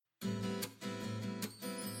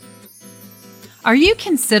Are you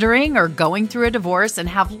considering or going through a divorce and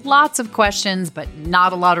have lots of questions but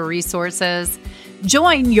not a lot of resources?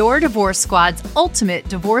 Join Your Divorce Squad's Ultimate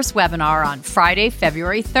Divorce Webinar on Friday,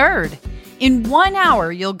 February 3rd. In 1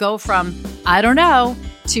 hour, you'll go from, I don't know,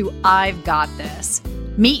 to I've got this.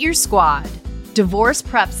 Meet your squad. Divorce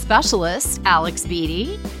prep specialist, Alex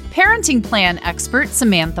Beatty, parenting plan expert,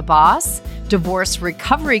 Samantha Boss, divorce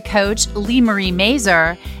recovery coach, Lee Marie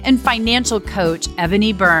Mazer, and financial coach,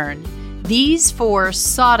 Ebony Byrne. These 4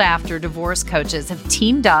 sought-after divorce coaches have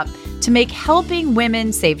teamed up to make helping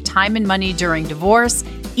women save time and money during divorce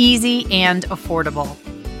easy and affordable.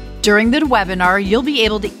 During the webinar, you'll be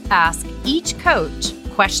able to ask each coach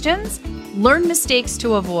questions, learn mistakes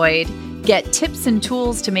to avoid, get tips and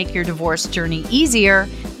tools to make your divorce journey easier,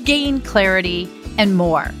 gain clarity, and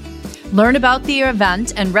more. Learn about the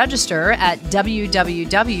event and register at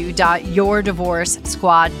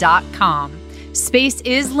www.yourdivorcesquad.com. Space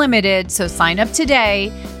is limited, so sign up today.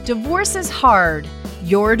 Divorce is hard.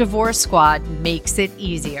 Your Divorce Squad makes it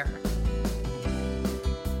easier.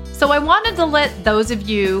 So I wanted to let those of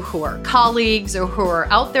you who are colleagues or who are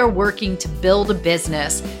out there working to build a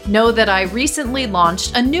business know that I recently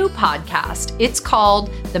launched a new podcast. It's called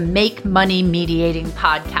the Make Money Mediating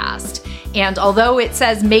Podcast. And although it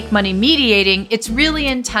says Make Money Mediating, it's really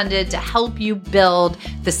intended to help you build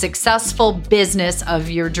the successful business of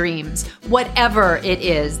your dreams, whatever it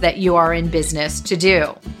is that you are in business to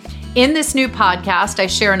do. In this new podcast, I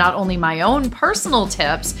share not only my own personal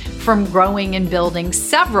tips from growing and building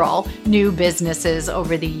several new businesses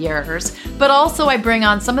over the years, but also I bring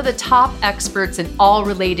on some of the top experts in all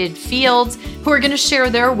related fields who are going to share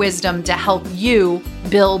their wisdom to help you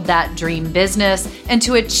build that dream business and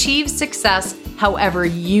to achieve success however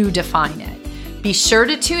you define it. Be sure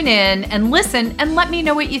to tune in and listen and let me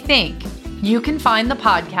know what you think. You can find the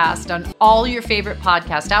podcast on all your favorite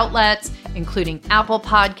podcast outlets, including Apple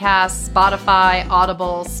Podcasts, Spotify,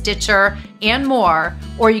 Audible, Stitcher, and more,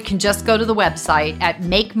 or you can just go to the website at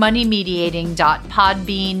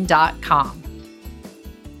makemoneymediating.podbean.com.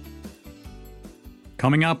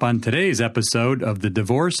 Coming up on today's episode of the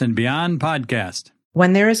Divorce and Beyond podcast.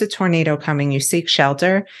 When there is a tornado coming, you seek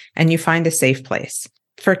shelter and you find a safe place.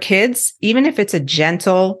 For kids, even if it's a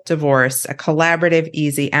gentle divorce, a collaborative,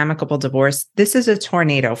 easy, amicable divorce, this is a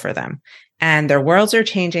tornado for them. And their worlds are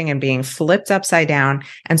changing and being flipped upside down.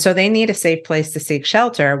 And so they need a safe place to seek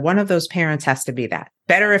shelter. One of those parents has to be that.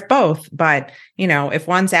 Better if both, but, if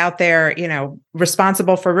one's out there,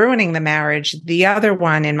 responsible for ruining the marriage, the other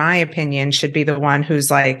one, in my opinion, should be the one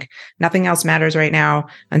who's like, nothing else matters right now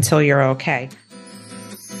until you're okay.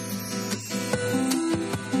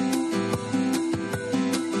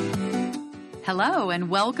 Hello, and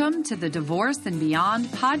welcome to the Divorce and Beyond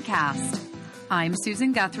podcast. I'm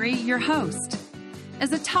Susan Guthrie, your host.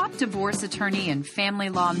 As a top divorce attorney and family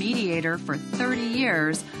law mediator for 30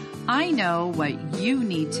 years, I know what you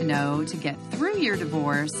need to know to get through your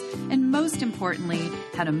divorce and, most importantly,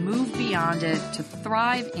 how to move beyond it to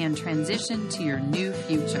thrive and transition to your new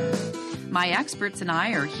future. My experts and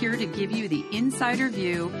I are here to give you the insider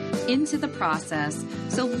view into the process,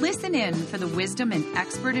 so listen in for the wisdom and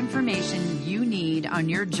expert information you need on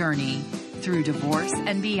your journey through divorce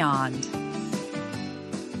and beyond.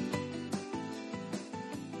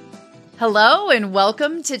 Hello and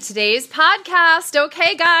welcome to today's podcast.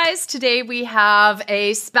 Okay, guys, today we have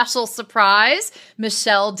a special surprise.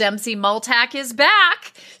 Michelle Dempsey-Multack is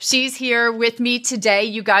back. She's here with me today.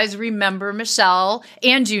 You guys remember Michelle,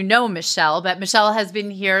 and you know Michelle, but Michelle has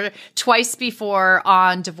been here twice before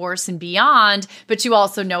on Divorce and Beyond, but you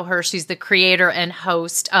also know her. She's the creator and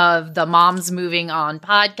host of the Moms Moving On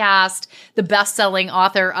podcast, the best-selling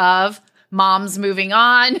author of Moms Moving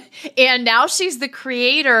On. And now she's the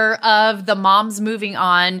creator of the Moms Moving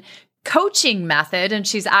On coaching method. And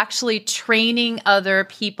she's actually training other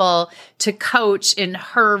people to coach in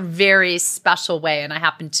her very special way. And I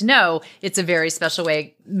happen to know it's a very special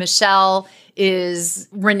way. Michelle is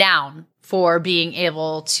renowned for being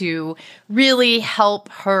able to really help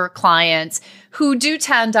her clients who do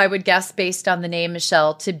tend, I would guess, based on the name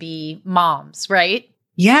Michelle, to be moms, right?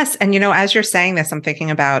 Yes. And, as you're saying this, I'm thinking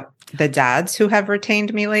about the dads who have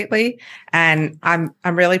retained me lately. And I'm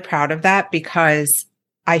really proud of that because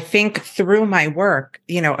I think through my work,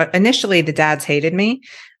 initially the dads hated me.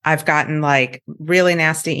 I've gotten like really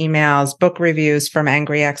nasty emails, book reviews from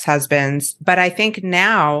angry ex-husbands. But I think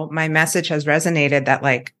now my message has resonated that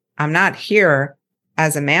like, I'm not here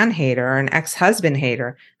as a man hater or an ex-husband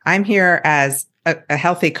hater. I'm here as a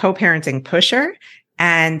healthy co-parenting pusher.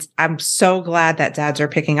 And I'm so glad that dads are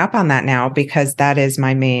picking up on that now because that is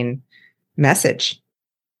my main message.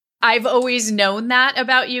 I've always known that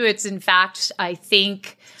about you. It's in fact, I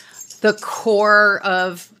think, the core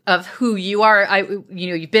of who you are.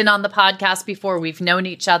 You've been on the podcast before. We've known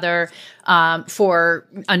each other for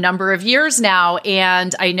a number of years now.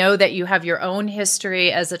 And I know that you have your own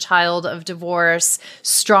history as a child of divorce,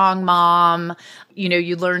 strong mom.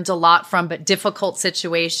 You learned a lot from, but difficult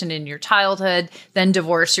situation in your childhood, then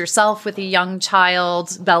divorced yourself with a young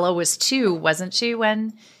child. Bella was 2, wasn't she,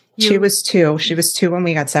 when she was 2. She was 2 when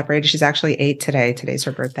we got separated. She's actually 8 today. Today's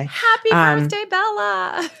her birthday. Happy birthday,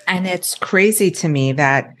 Bella. And it's crazy to me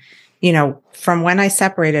that, from when I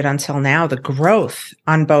separated until now, the growth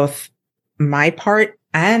on both my part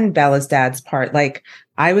and Bella's dad's part. Like,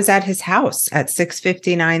 I was at his house at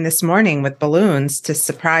 6:59 this morning with balloons to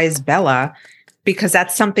surprise Bella, because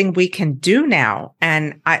that's something we can do now.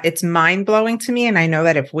 And it's mind blowing to me. And I know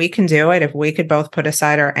that if we can do it, if we could both put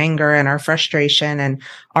aside our anger and our frustration and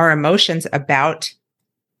our emotions about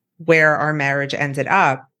where our marriage ended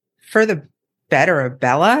up for the better of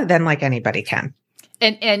Bella, then like anybody can.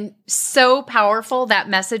 And so powerful, that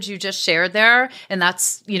message you just shared there. And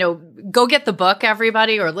that's, go get the book,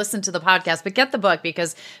 everybody, or listen to the podcast, but get the book,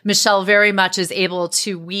 because Michelle very much is able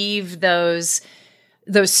to weave those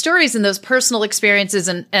stories and those personal experiences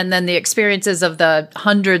and then the experiences of the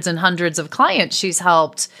hundreds and hundreds of clients she's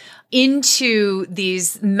helped into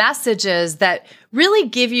these messages that really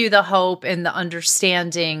give you the hope and the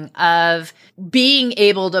understanding of being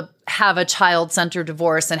able to have a child-centered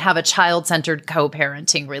divorce and have a child-centered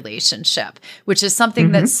co-parenting relationship, which is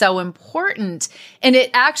something that's so important. And it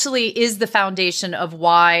actually is the foundation of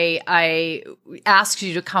why I asked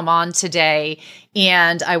you to come on today.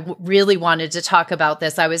 And I really wanted to talk about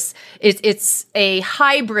this. It's a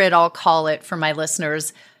hybrid, I'll call it, for my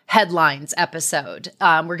listeners, headlines episode.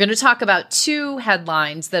 We're going to talk about 2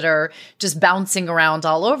 headlines that are just bouncing around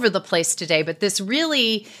all over the place today. But this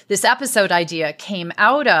episode idea came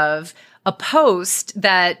out of a post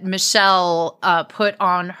that Michelle put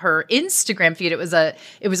on her Instagram feed. It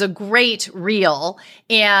was a great reel,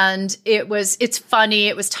 and it's funny.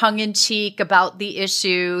 It was tongue in cheek about the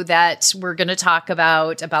issue that we're going to talk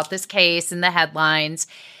about this case and the headlines.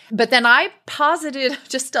 But then I posited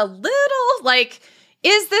just a little like,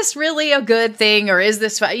 is this really a good thing, or is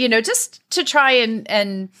this, just to try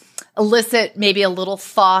and elicit maybe a little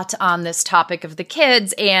thought on this topic of the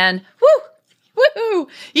kids, and woohoo,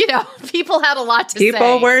 people had a lot to say.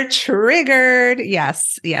 People were triggered.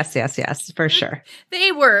 Yes, for sure.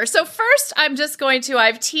 They were. So first,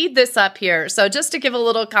 I've teed this up here. So just to give a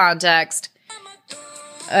little context,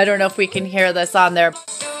 I don't know if we can hear this on there.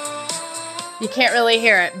 You can't really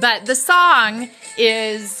hear it, but the song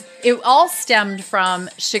it all stemmed from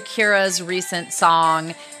Shakira's recent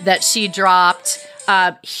song that she dropped.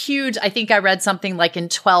 Huge. I think I read something like in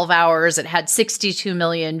 12 hours, it had 62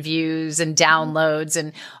 million views and downloads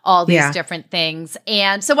and all these different things.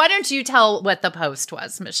 And so why don't you tell what the post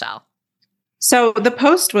was, Michelle? So the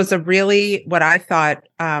post was what I thought,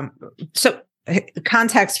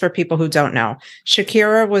 context for people who don't know.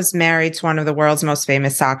 Shakira was married to one of the world's most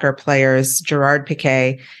famous soccer players, Gerard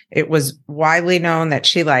Piqué. It was widely known that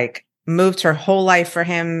she moved her whole life for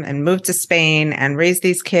him and moved to Spain and raised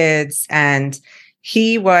these kids. And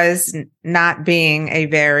he was not being a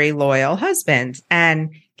very loyal husband,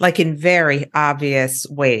 and in very obvious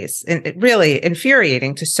ways. And it really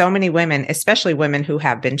infuriating to so many women, especially women who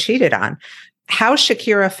have been cheated on. How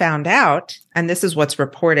Shakira found out, and this is what's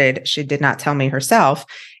reported, she did not tell me herself,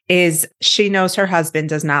 is she knows her husband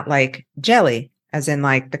does not like jelly, as in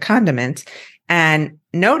the condiment, and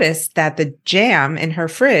noticed that the jam in her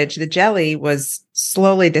fridge, the jelly, was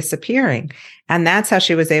slowly disappearing. And that's how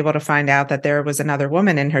she was able to find out that there was another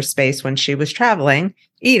woman in her space when she was traveling,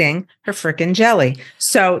 eating her frickin' jelly.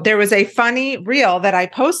 So there was a funny reel that I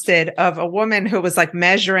posted of a woman who was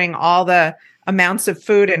measuring all the amounts of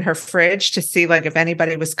food in her fridge to see if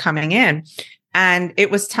anybody was coming in. And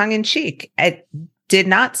it was tongue in cheek. It did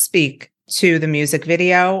not speak to the music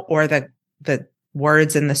video or the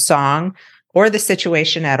words in the song or the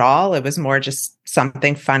situation at all. It was more just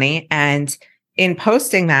something funny. And in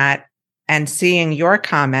posting that and seeing your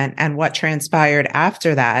comment and what transpired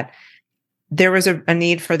after that, there was a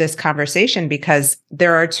need for this conversation, because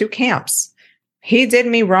there are 2 camps. He did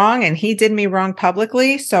me wrong and he did me wrong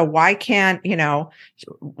publicly. So why can't the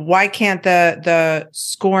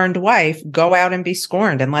scorned wife go out and be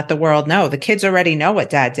scorned and let the world know? The kids already know what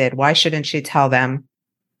dad did. Why shouldn't she tell them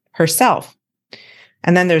herself?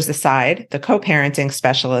 And then there's the co-parenting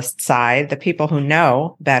specialist side, the people who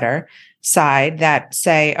know better side, that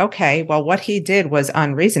say, okay, well, what he did was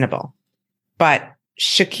unreasonable. But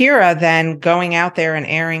Shakira then going out there and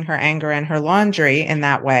airing her anger and her laundry in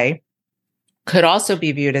that way could also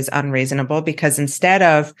be viewed as unreasonable, because instead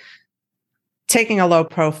of taking a low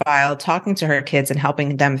profile, talking to her kids and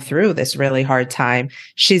helping them through this really hard time,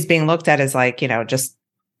 she's being looked at as like, just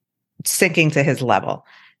sinking to his level.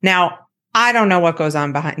 Now, I don't know what goes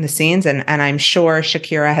on behind the scenes, and I'm sure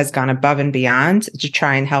Shakira has gone above and beyond to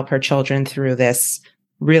try and help her children through this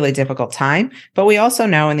really difficult time. But we also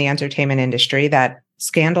know in the entertainment industry that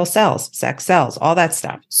scandal sells, sex sells, all that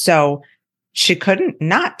stuff. So she couldn't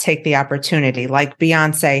not take the opportunity like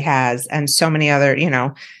Beyonce has, and so many other,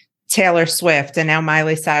 Taylor Swift, and now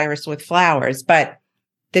Miley Cyrus with Flowers. But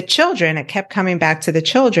the children, it kept coming back to the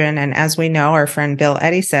children. And as we know, our friend Bill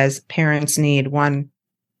Eddy says parents need one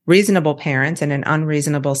reasonable parent in an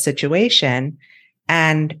unreasonable situation.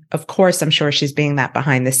 And of course, I'm sure she's being that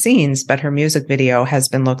behind the scenes, but her music video has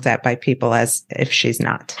been looked at by people as if she's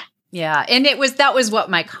not. Yeah. And that was what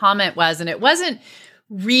my comment was. And it wasn't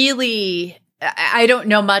really, I don't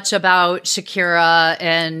know much about Shakira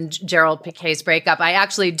and Gerald Piqué's breakup. I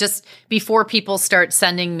actually, just before people start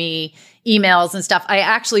sending me emails and stuff, I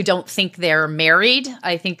actually don't think they're married.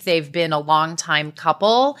 I think they've been a longtime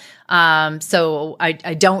couple. So I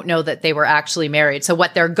don't know that they were actually married. So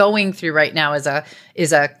what they're going through right now is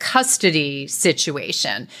a custody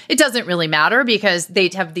situation. It doesn't really matter because they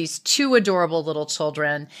have these two adorable little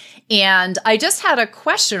children. And I just had a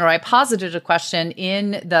question, or I posited a question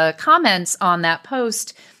in the comments on that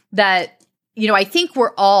post that, I think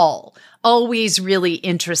we're all always really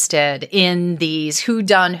interested in these who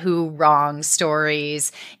done who wrong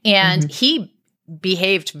stories. And he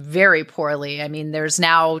behaved very poorly. I mean, there's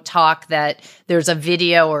now talk that there's a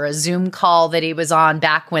video or a Zoom call that he was on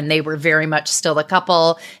back when they were very much still a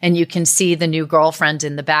couple, and you can see the new girlfriend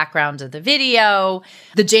in the background of the video.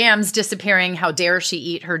 The jam's disappearing. How dare she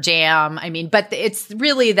eat her jam? I mean, but it's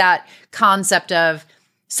really that concept of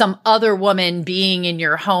some other woman being in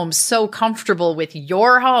your home, so comfortable with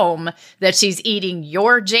your home that she's eating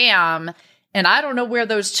your jam. And I don't know where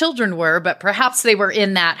those children were, but perhaps they were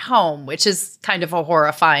in that home, which is kind of a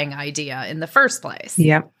horrifying idea in the first place.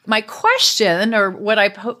 Yep. My question, or what I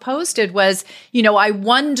posted was, I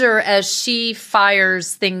wonder, as she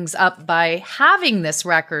fires things up by having this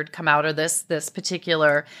record come out, or this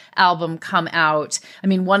particular album come out. I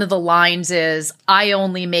mean, one of the lines is, "I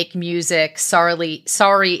only make music, sorry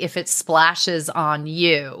if it splashes on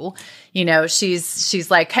you." She's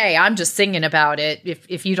like, "Hey, I'm just singing about it.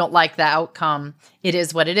 If you don't like the outcome, it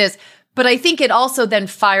is what it is." But I think it also then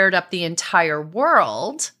fired up the entire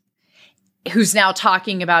world, who's now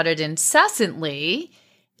talking about it incessantly.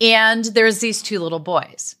 And there's these two little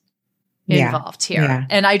boys involved here. Yeah.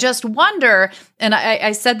 And I just wonder, and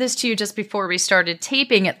I said this to you just before we started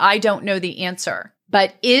taping it, I don't know the answer,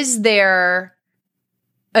 but is there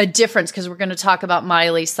a difference? Because we're going to talk about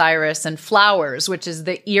Miley Cyrus and Flowers, which is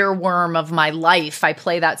the earworm of my life. I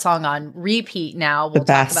play that song on repeat now. We'll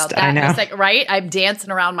talk about that in a second, right? I'm dancing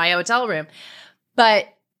around my hotel room. But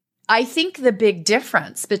I think the big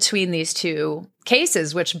difference between these two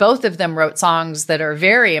cases, which both of them wrote songs that are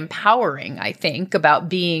very empowering, I think, about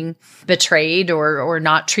being betrayed or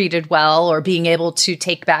not treated well, or being able to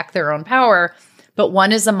take back their own power. But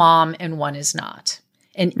one is a mom and one is not.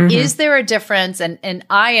 And is there a difference? And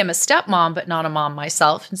I am a stepmom, but not a mom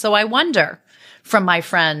myself. And so I wonder, from my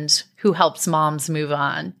friend who helps moms move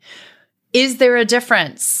on, is there a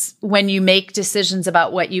difference when you make decisions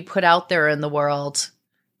about what you put out there in the world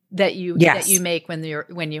that you make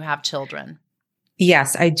when you have children?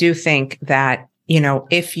 Yes, I do think that,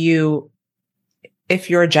 if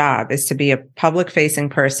your job is to be a public facing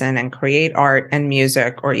person and create art and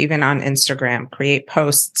music, or even on Instagram, create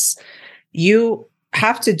posts, you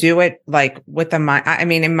have to do it like with in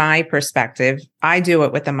my perspective, I do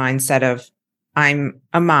it with the mindset of, I'm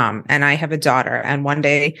a mom and I have a daughter, and one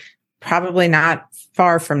day, probably not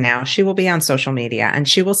far from now, she will be on social media and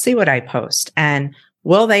she will see what I post. And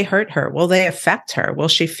will they hurt her? Will they affect her? Will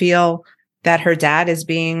she feel that her dad is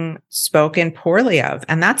being spoken poorly of?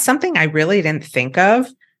 And that's something I really didn't think of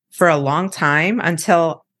for a long time,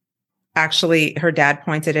 until actually her dad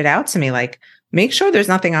pointed it out to me, like, make sure there's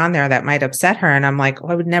nothing on there that might upset her. And I'm like,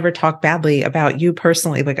 I would never talk badly about you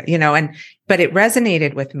personally, but it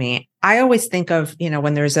resonated with me. I always think of,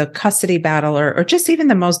 when there's a custody battle or just even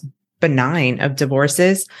the most benign of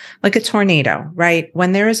divorces, like a tornado, right?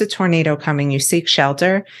 When there is a tornado coming, you seek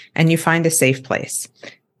shelter and you find a safe place.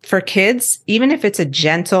 For kids, even if it's a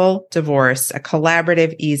gentle divorce, a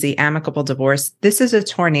collaborative, easy, amicable divorce, this is a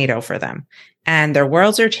tornado for them. And their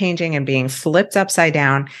worlds are changing and being flipped upside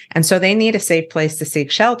down. And so they need a safe place to seek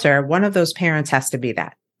shelter. One of those parents has to be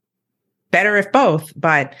that. better if both.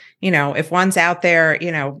 But, if one's out there,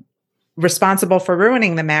 responsible for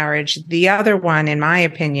ruining the marriage, the other one, in my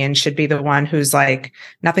opinion, should be the one who's like,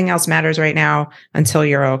 nothing else matters right now until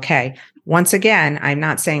you're okay. Once again, I'm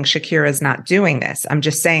not saying Shakira is not doing this. I'm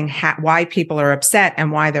just saying why people are upset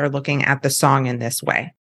and why they're looking at the song in this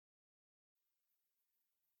way.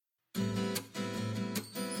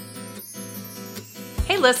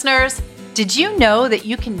 Hey, listeners. Did you know that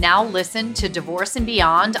you can now listen to Divorce and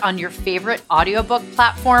Beyond on your favorite audiobook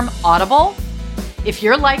platform, Audible? If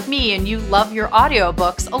you're like me and you love your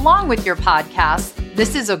audiobooks along with your podcasts,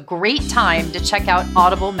 this is a great time to check out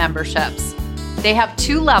Audible memberships. They have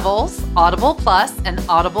 2 levels, Audible Plus and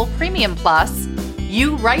Audible Premium Plus.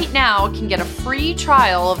 You right now can get a free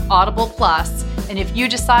trial of Audible Plus, and if you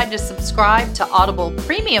decide to subscribe to Audible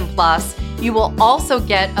Premium Plus, you will also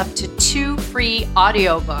get up to 2 free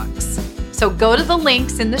audiobooks. So go to the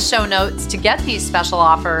links in the show notes to get these special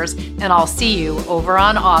offers, and I'll see you over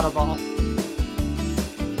on Audible.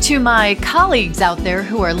 To my colleagues out there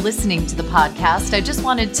who are listening to the podcast, I just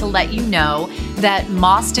wanted to let you know that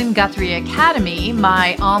Mostyn Guthrie Academy,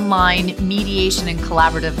 my online mediation and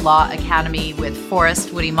collaborative law academy with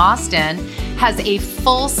Forrest Woody Mostyn, has a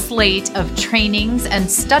full slate of trainings and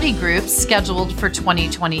study groups scheduled for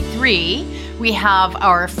 2023. We have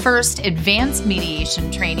our first advanced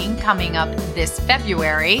mediation training coming up this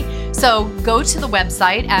February. So go to the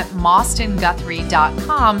website at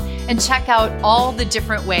mostynguthrie.com and check out all the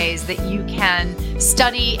different ways that you can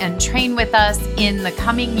study and train with us in the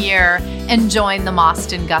coming year and join the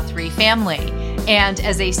Mostyn Guthrie family. And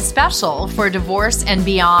as a special for Divorce and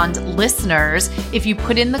Beyond listeners, if you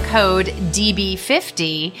put in the code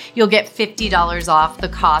DB50, you'll get $50 off the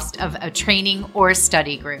cost of a training or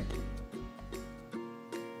study group.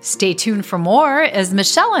 Stay tuned for more as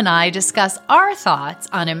Michelle and I discuss our thoughts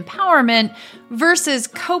on empowerment versus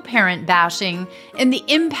co-parent bashing and the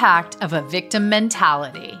impact of a victim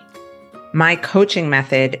mentality. My coaching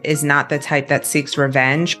method is not the type that seeks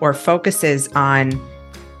revenge or focuses on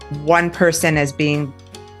one person as being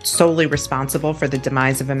solely responsible for the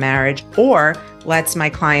demise of a marriage, or lets my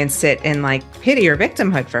client sit in like pity or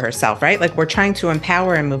victimhood for herself, right? Like we're trying to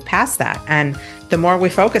empower and move past that. And the more we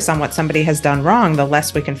focus on what somebody has done wrong, the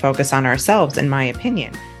less we can focus on ourselves, in my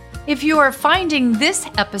opinion. If you are finding this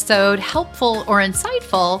episode helpful or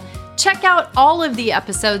insightful, check out all of the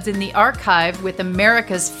episodes in the archive with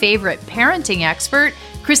America's favorite parenting expert,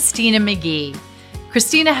 Christina McGee.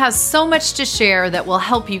 Christina has so much to share that will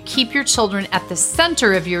help you keep your children at the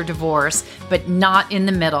center of your divorce, but not in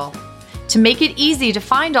the middle. To make it easy to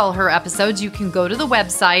find all her episodes, you can go to the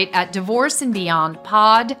website at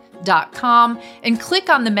divorceandbeyondpod.com and click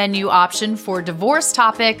on the menu option for divorce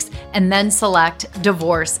topics and then select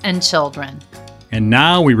Divorce and Children. And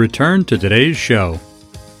now we return to today's show.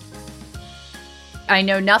 I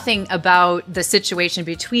know nothing about the situation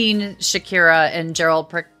between Shakira and Gerald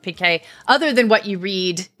Piqué other than what you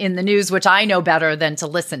read in the news, which I know better than to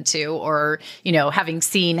listen to, or, having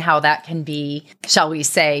seen how that can be, shall we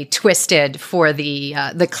say, twisted for the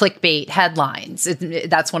clickbait headlines.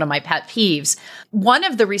 That's one of my pet peeves. One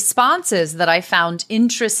of the responses that I found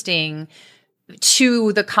interesting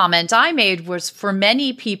to the comment I made was, for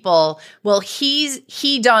many people, well,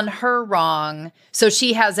 he done her wrong, so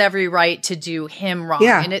she has every right to do him wrong.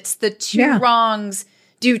 Yeah. And it's the two wrongs,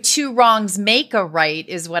 do 2 wrongs make a right,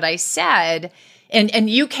 is what I said. And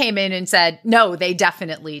you came in and said, no, they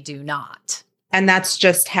definitely do not. And that's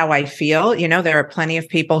just how I feel. There are plenty of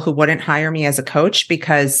people who wouldn't hire me as a coach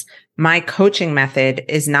because my coaching method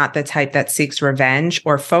is not the type that seeks revenge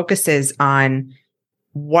or focuses on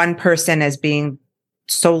one person as being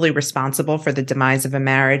solely responsible for the demise of a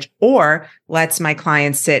marriage, or lets my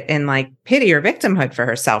client sit in like pity or victimhood for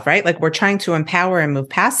herself, right? Like we're trying to empower and move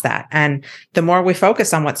past that. And the more we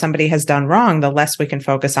focus on what somebody has done wrong, the less we can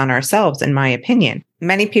focus on ourselves, in my opinion.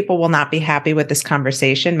 Many people will not be happy with this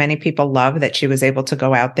conversation. Many people love that she was able to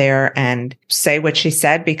go out there and say what she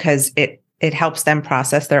said because it helps them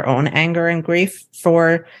process their own anger and grief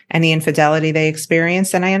for any infidelity they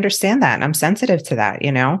experienced. And I understand that. And I'm sensitive to that,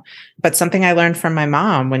 But something I learned from my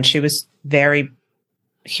mom when she was very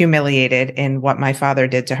humiliated in what my father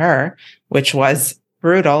did to her, which was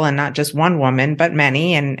brutal, and not just one woman, but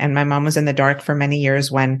many. And my mom was in the dark for many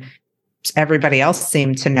years when everybody else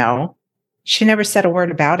seemed to know. She never said a word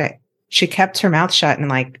about it. She kept her mouth shut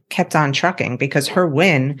and kept on trucking because her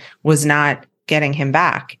win was not getting him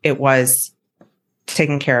back. It was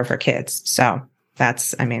taking care of her kids. So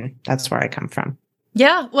that's where I come from.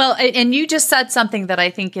 Yeah. Well, and you just said something that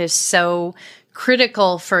I think is so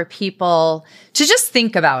critical for people to just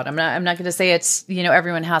think about. I'm not going to say it's,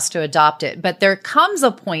 everyone has to adopt it, but there comes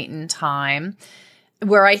a point in time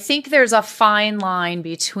where I think there's a fine line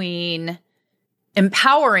between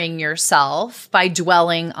empowering yourself by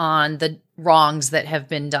dwelling on the wrongs that have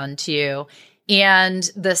been done to you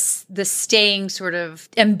and the staying sort of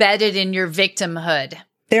embedded in your victimhood.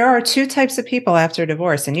 There are two types of people after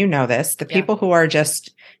divorce, and you know this. The people who are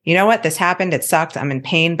just, you know what, this happened, it sucked, I'm in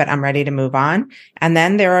pain, but I'm ready to move on. And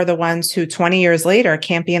then there are the ones who 20 years later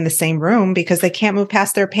can't be in the same room because they can't move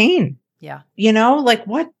past their pain. Yeah. Like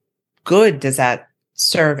what good does that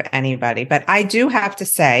serve anybody? But I do have to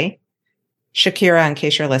say, Shakira, in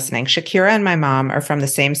case you're listening, Shakira and my mom are from the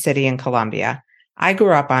same city in Colombia. I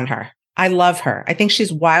grew up on her. I love her. I think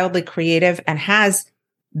she's wildly creative and has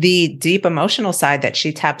the deep emotional side that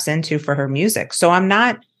she taps into for her music. So I'm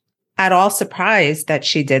not at all surprised that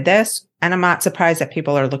she did this. And I'm not surprised that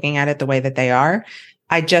people are looking at it the way that they are.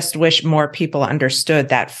 I just wish more people understood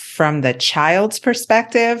that from the child's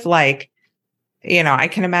perspective. I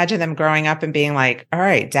can imagine them growing up and being like, all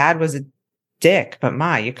right, dad was a dick, but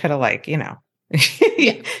Ma, you could have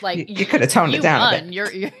you could have toned it down a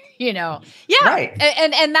bit. Yeah. Right.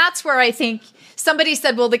 And that's where I think somebody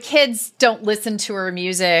said, well, the kids don't listen to her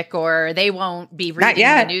music or they won't be reading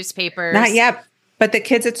the newspapers. Not yet. But the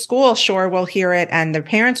kids at school sure will hear it and their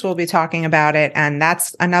parents will be talking about it. And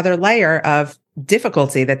that's another layer of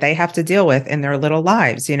difficulty that they have to deal with in their little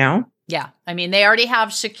lives, Yeah. I mean, they already have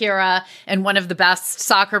Shakira and one of the best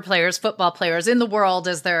soccer players, football players in the world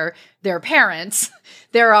as their parents.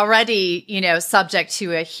 They're already, subject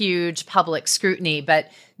to a huge public scrutiny,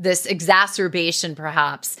 but this exacerbation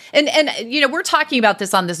perhaps. And we're talking about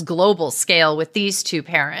this on this global scale with these two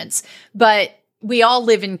parents, but we all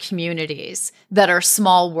live in communities that are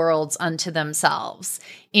small worlds unto themselves.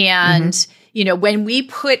 And when we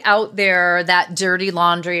put out there that dirty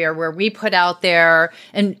laundry or where we put out there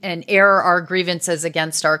and air our grievances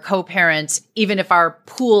against our co-parents, even if our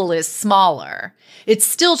pool is smaller, it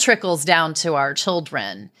still trickles down to our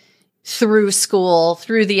children through school,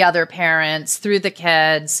 through the other parents, through the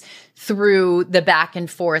kids, through the back and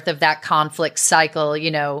forth of that conflict cycle.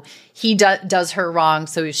 He does her wrong,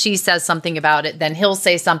 so she says something about it, then he'll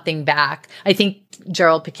say something back. I think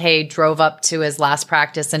Gerald Piqué drove up to his last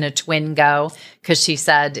practice in a Twingo because she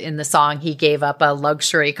said in the song he gave up a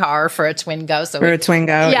luxury car for a Twingo. So for a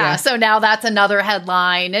Twingo, yeah. So now that's another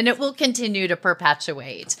headline, and it will continue to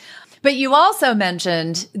perpetuate. But you also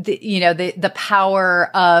mentioned the power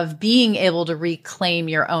of being able to reclaim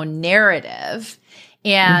your own narrative.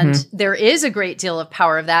 And there is a great deal of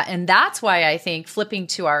power of that. And that's why I think, flipping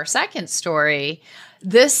to our second story,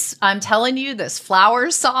 I'm telling you, this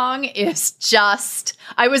Flowers song is just,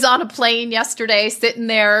 I was on a plane yesterday sitting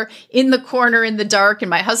there in the corner in the dark and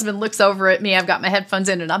my husband looks over at me. I've got my headphones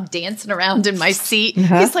in and I'm dancing around in my seat.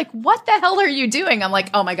 He's like, what the hell are you doing? I'm like,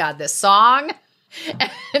 oh my God, this song.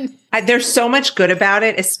 And there's so much good about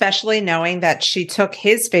it, especially knowing that she took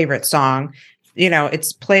his favorite song.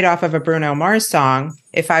 It's played off of a Bruno Mars song.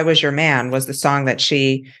 If I Was Your Man was the song that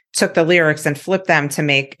she took the lyrics and flipped them to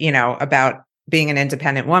make, about being an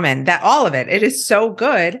independent woman. That all of it is so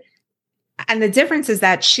good. And the difference is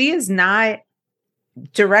that she is not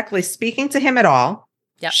directly speaking to him at all.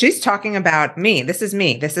 Yep. She's talking about me. This is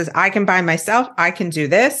me. This is, I can buy myself. I can do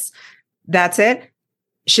this. That's it.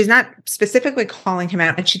 She's not specifically calling him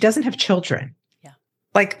out, and she doesn't have children.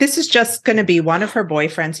 This is just going to be one of her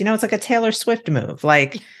boyfriends. It's like a Taylor Swift move.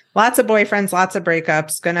 Lots of boyfriends, lots of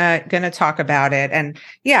breakups, gonna talk about it. And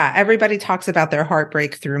yeah, everybody talks about their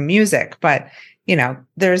heartbreak through music, but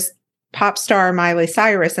there's pop star Miley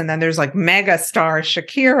Cyrus and then there's mega star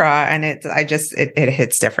Shakira. And it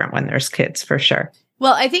hits different when there's kids for sure.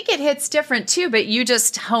 Well, I think it hits different too, but you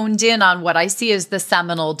just honed in on what I see as the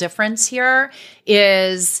seminal difference here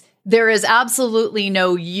is there is absolutely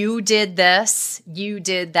no you did this, you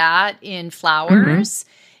did that in Flowers.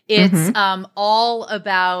 It's all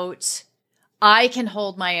about I can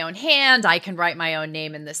hold my own hand, I can write my own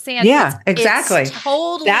name in the sand. Yeah, exactly. It's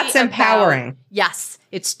totally that's empowering. Yes,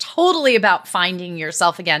 it's totally about finding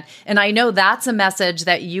yourself again. And I know that's a message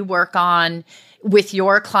that you work on with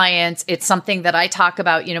your clients. It's something that I talk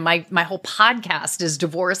about. My whole podcast is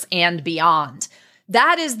Divorce and Beyond.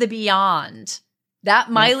 That is the beyond.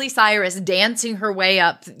 That Miley Cyrus dancing her way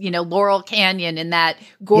up, Laurel Canyon in that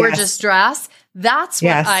gorgeous dress. That's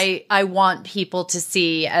what I want people to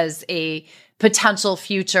see as a potential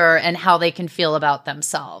future and how they can feel about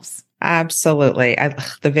themselves. Absolutely.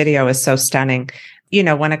 The video is so stunning.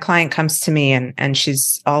 When a client comes to me and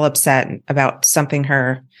she's all upset about something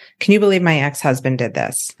can you believe my ex-husband did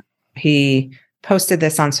this? He posted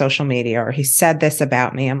this on social media or he said this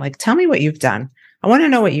about me. I'm like, tell me what you've done. I want to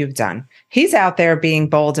know what you've done. He's out there being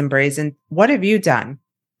bold and brazen. What have you done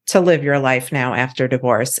to live your life now after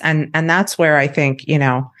divorce? And that's where I think,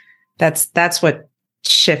 that's what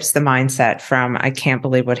shifts the mindset from I can't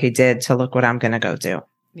believe what he did to look what I'm going to go do.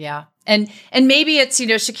 Yeah. And maybe it's,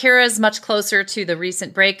 Shakira is much closer to the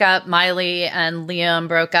recent breakup. Miley and Liam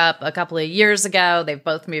broke up a couple of years ago. They've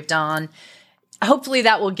both moved on. Hopefully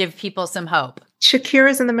that will give people some hope.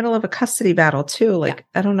 Shakira's in the middle of a custody battle too. Like,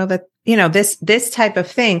 I don't know that, this type of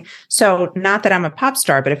thing. So not that I'm a pop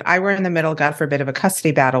star, but if I were in the middle, God forbid, of a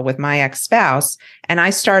custody battle with my ex-spouse and I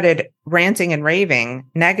started ranting and raving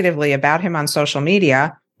negatively about him on social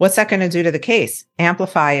media, what's that going to do to the case?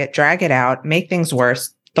 Amplify it, drag it out, make things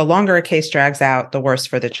worse. The longer a case drags out, the worse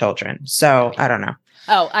for the children. So I don't know.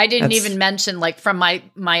 Oh, I didn't even mention, like, from my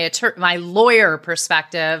lawyer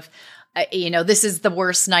perspective, this is the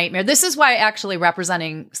worst nightmare. This is why actually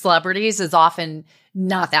representing celebrities is often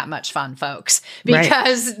not that much fun, folks,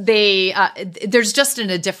 because there's just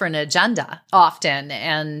a different agenda often,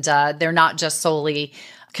 and they're not just solely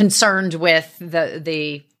concerned with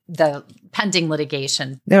the pending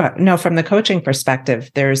litigation. No, from the coaching perspective,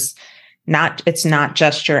 it's not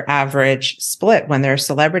just your average split. When there are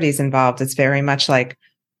celebrities involved, it's very much like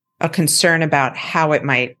a concern about how it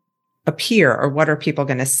might appear or what are people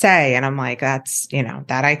going to say. And I'm like, that's,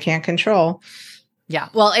 that I can't control. Yeah.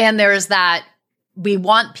 Well, and there's that we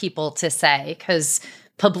want people to say, because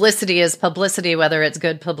publicity is publicity, whether it's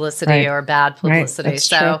good publicity or bad publicity.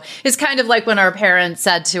 So true. It's kind of like when our parents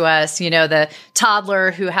said to us, the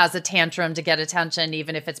toddler who has a tantrum to get attention,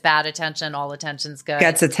 even if it's bad attention, all attention's good.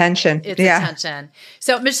 Gets attention. It's attention.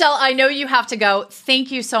 So Michelle, I know you have to go.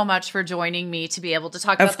 Thank you so much for joining me to be able to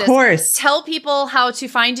talk about this. Of course. Tell people how to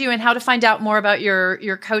find you and how to find out more about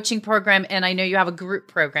your coaching program. And I know you have a group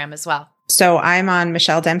program as well. So I'm on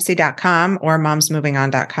michelledempsey.com or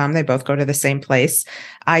momsmovingon.com. They both go to the same place.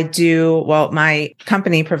 My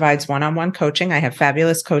company provides one-on-one coaching. I have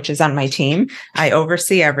fabulous coaches on my team. I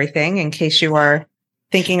oversee everything in case you are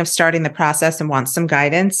thinking of starting the process and want some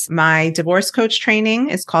guidance. My divorce coach training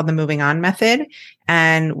is called the Moving On Method.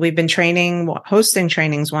 And we've been hosting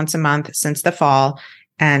trainings once a month since the fall.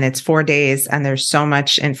 And it's 4 days and there's so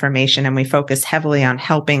much information, and we focus heavily on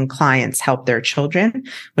helping clients help their children,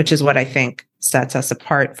 which is what I think sets us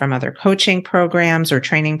apart from other coaching programs or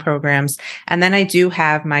training programs. And then I do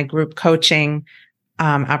have my group coaching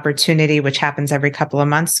opportunity, which happens every couple of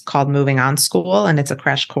months, called Moving On School. And it's a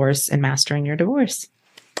crash course in mastering your divorce.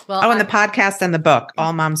 Well, and the podcast and the book,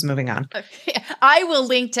 All Moms Moving On. I will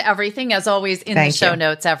link to everything, as always, in the show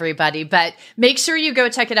notes, everybody. But make sure you go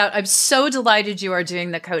check it out. I'm so delighted you are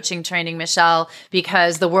doing the coaching training, Michelle,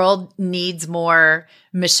 because the world needs more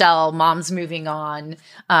Michelle, Moms Moving On,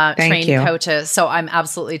 trained coaches. So I'm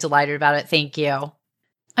absolutely delighted about it. Thank you.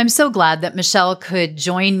 I'm so glad that Michelle could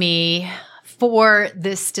join me for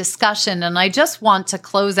this discussion. And I just want to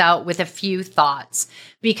close out with a few thoughts,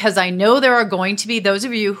 because I know there are going to be those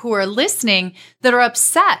of you who are listening that are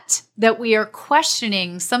upset that we are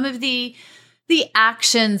questioning some of the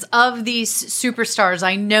actions of these superstars.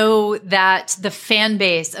 I know that the fan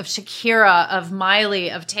base of Shakira, of Miley,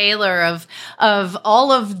 of Taylor, of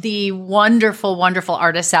all of the wonderful, wonderful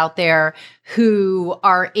artists out there who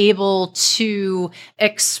are able to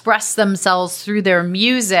express themselves through their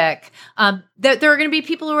music, that there are going to be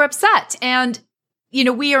people who are upset. And,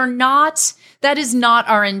 that is not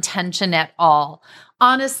our intention at all.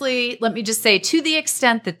 Honestly, let me just say, to the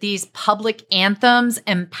extent that these public anthems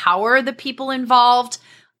empower the people involved,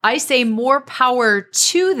 I say more power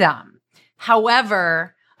to them.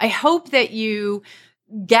 However, I hope that you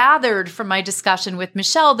gathered from my discussion with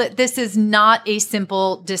Michelle that this is not a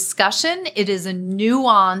simple discussion. It is a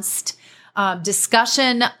nuanced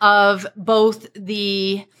discussion of both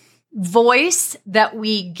the voice that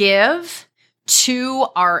we give to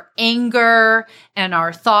our anger and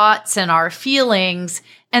our thoughts and our feelings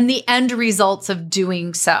and the end results of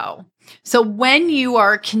doing so. So when you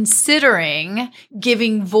are considering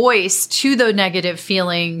giving voice to the negative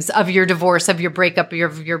feelings of your divorce, of your breakup,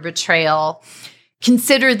 of your betrayal,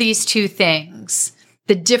 consider these two things: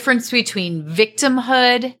 the difference between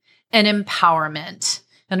victimhood and empowerment.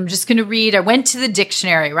 And I'm just going to read. I went to the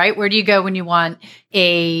dictionary, right? Where do you go when you want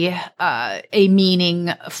a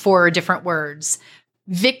meaning for different words?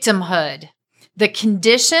 Victimhood, the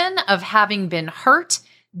condition of having been hurt,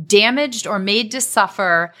 damaged, or made to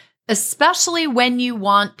suffer, especially when you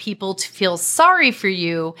want people to feel sorry for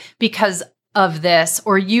you because of this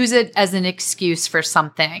or use it as an excuse for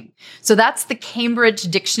something. So that's the Cambridge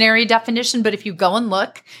Dictionary definition. But if you go and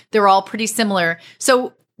look, they're all pretty similar.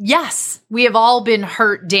 So Yes, we have all been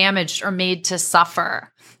hurt, damaged, or made to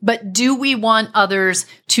suffer. But do we want others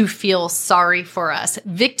to feel sorry for us?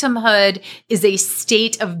 Victimhood is a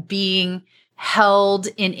state of being held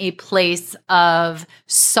in a place of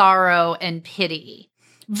sorrow and pity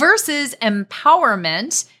versus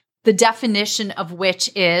empowerment, the definition of which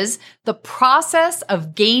is the process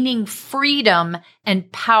of gaining freedom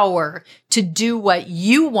and power to do what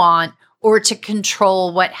you want or to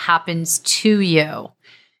control what happens to you.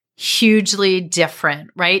 Hugely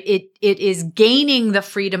different, right? It is gaining the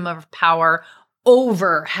freedom of power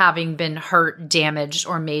over having been hurt, damaged,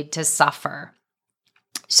 or made to suffer.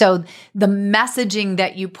 So the messaging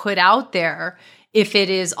that you put out there, if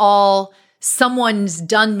it is all someone's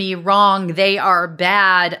done me wrong, they are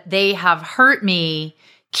bad, they have hurt me,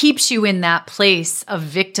 keeps you in that place of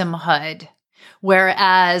victimhood.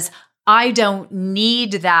 Whereas I don't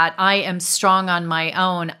need that. I am strong on my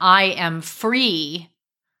own. I am free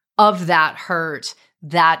of that hurt.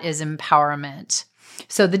 That is empowerment.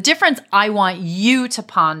 So the difference I want you to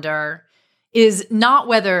ponder is not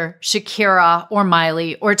whether Shakira or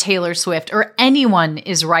Miley or Taylor Swift or anyone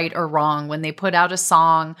is right or wrong when they put out a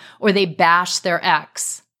song or they bash their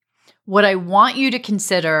ex. What I want you to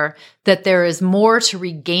consider that there is more to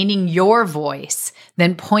regaining your voice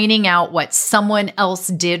than pointing out what someone else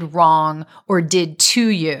did wrong or did to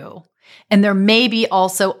you. And there may be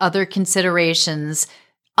also other considerations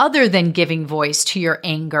other than giving voice to your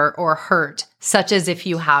anger or hurt, such as if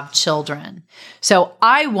you have children. So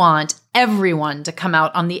I want everyone to come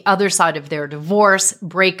out on the other side of their divorce,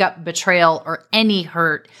 breakup, betrayal, or any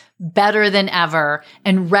hurt better than ever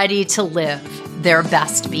and ready to live their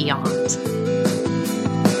best beyond.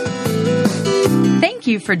 Thank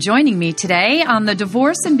you for joining me today on the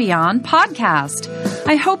Divorce and Beyond podcast.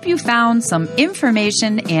 I hope you found some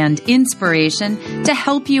information and inspiration to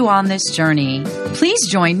help you on this journey. Please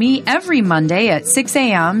join me every Monday at 6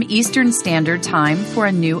 a.m. Eastern Standard Time for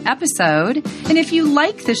a new episode. And if you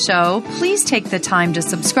like the show, please take the time to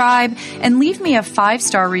subscribe and leave me a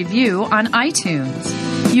 5-star review on iTunes.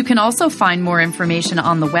 You can also find more information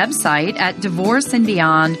on the website at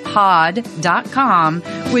divorceandbeyondpod.com,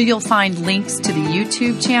 where you'll find links to the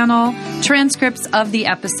YouTube channel, transcripts of the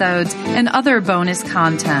episodes, and other bonus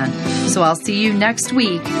content. So I'll see you next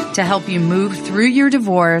week to help you move through your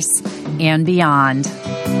divorce and beyond.